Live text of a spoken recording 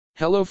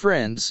Hello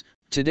friends,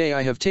 today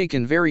I have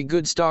taken very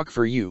good stock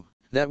for you,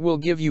 that will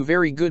give you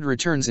very good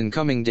returns in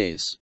coming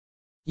days.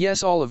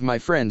 Yes, all of my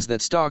friends,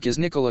 that stock is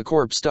Nikola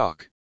Corp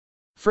stock.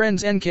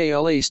 Friends,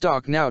 NKLA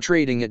stock now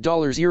trading at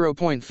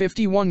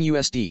 $0.51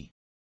 USD.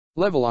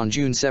 Level on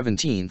June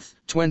 17,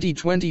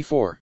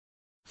 2024.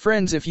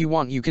 Friends, if you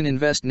want you can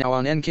invest now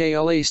on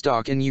NKLA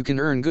stock and you can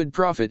earn good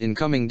profit in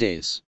coming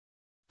days.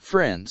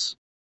 Friends,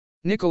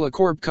 Nikola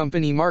Corp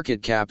company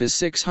market cap is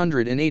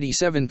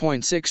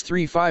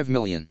 $687.635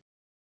 million.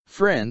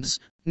 Friends,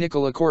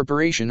 Nikola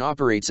Corporation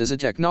operates as a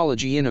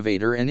technology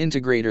innovator and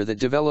integrator that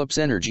develops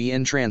energy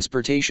and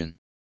transportation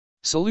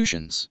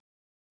solutions.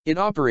 It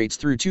operates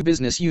through two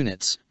business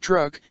units,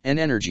 truck and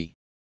energy.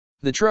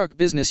 The truck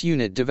business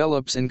unit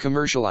develops and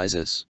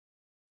commercializes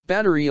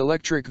battery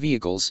electric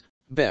vehicles,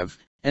 BEV,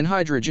 and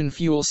hydrogen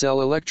fuel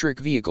cell electric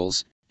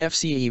vehicles,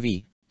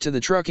 FCEV, to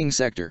the trucking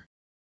sector.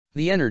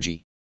 The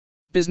energy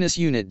business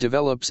unit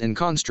develops and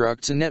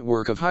constructs a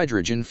network of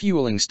hydrogen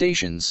fueling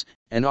stations,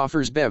 and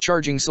offers BEV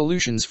charging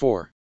solutions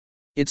for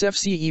its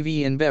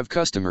FCEV and BEV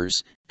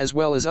customers, as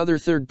well as other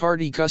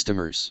third-party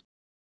customers.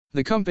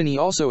 The company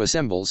also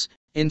assembles,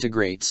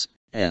 integrates,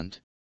 and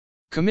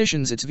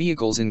commissions its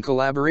vehicles in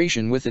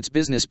collaboration with its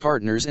business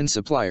partners and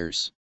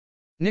suppliers.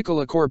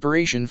 Nikola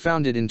Corporation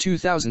founded in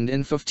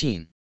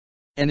 2015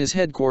 and is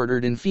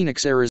headquartered in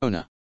Phoenix,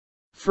 Arizona.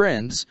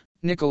 Friends,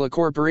 Nikola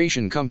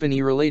Corporation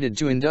company related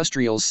to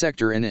industrial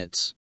sector and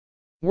it's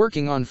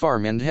working on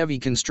farm and heavy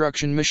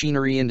construction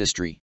machinery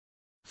industry.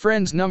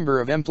 Friends, number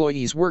of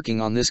employees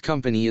working on this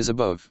company is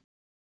above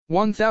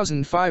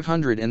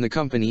 1,500 and the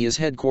company is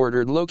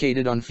headquartered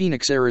located on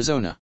Phoenix,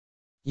 Arizona,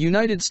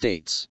 United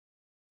States.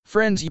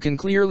 Friends, you can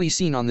clearly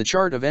see on the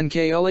chart of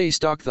NKLA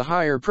stock the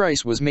higher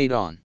price was made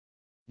on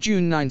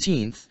June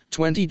 19,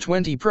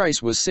 2020.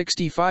 Price was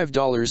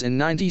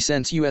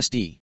 $65.90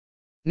 USD.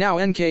 Now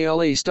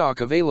NKLA stock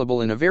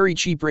available in a very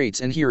cheap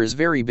rates, and here is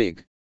very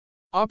big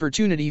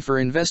opportunity for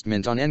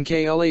investment on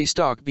NKLA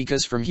stock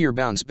because from here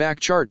bounce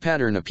back chart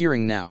pattern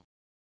appearing now.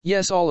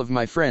 Yes, all of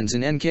my friends,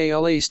 in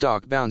NKLA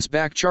stock bounce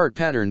back chart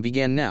pattern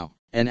began now,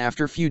 and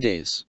after few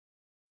days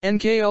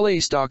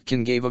NKLA stock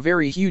can give a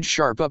very huge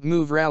sharp up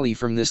move rally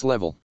from this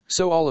level.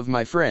 So all of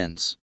my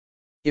friends,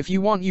 if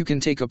you want you can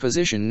take a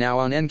position now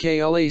on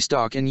NKLA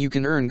stock and you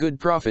can earn good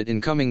profit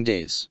in coming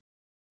days.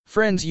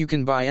 Friends, you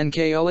can buy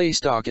NKLA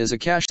stock as a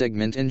cash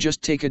segment and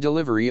just take a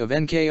delivery of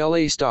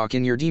NKLA stock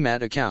in your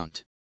demat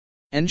account.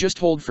 And just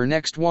hold for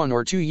next 1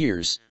 or 2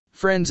 years.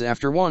 Friends,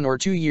 after 1 or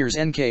 2 years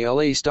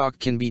NKLA stock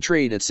can be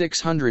traded at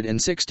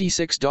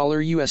 $666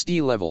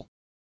 USD level.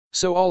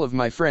 So all of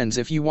my friends,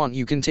 if you want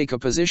you can take a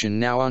position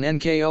now on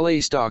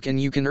NKLA stock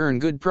and you can earn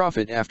good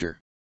profit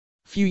after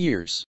few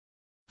years.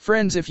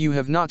 Friends, if you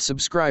have not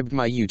subscribed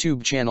my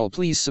YouTube channel,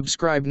 please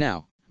subscribe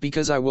now,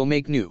 because I will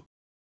make new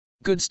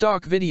good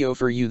stock video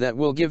for you that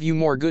will give you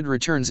more good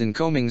returns in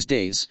coming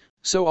days.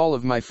 So all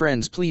of my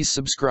friends, please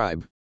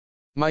subscribe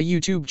my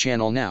YouTube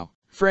channel now.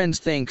 Friends,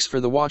 thanks for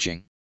the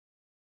watching.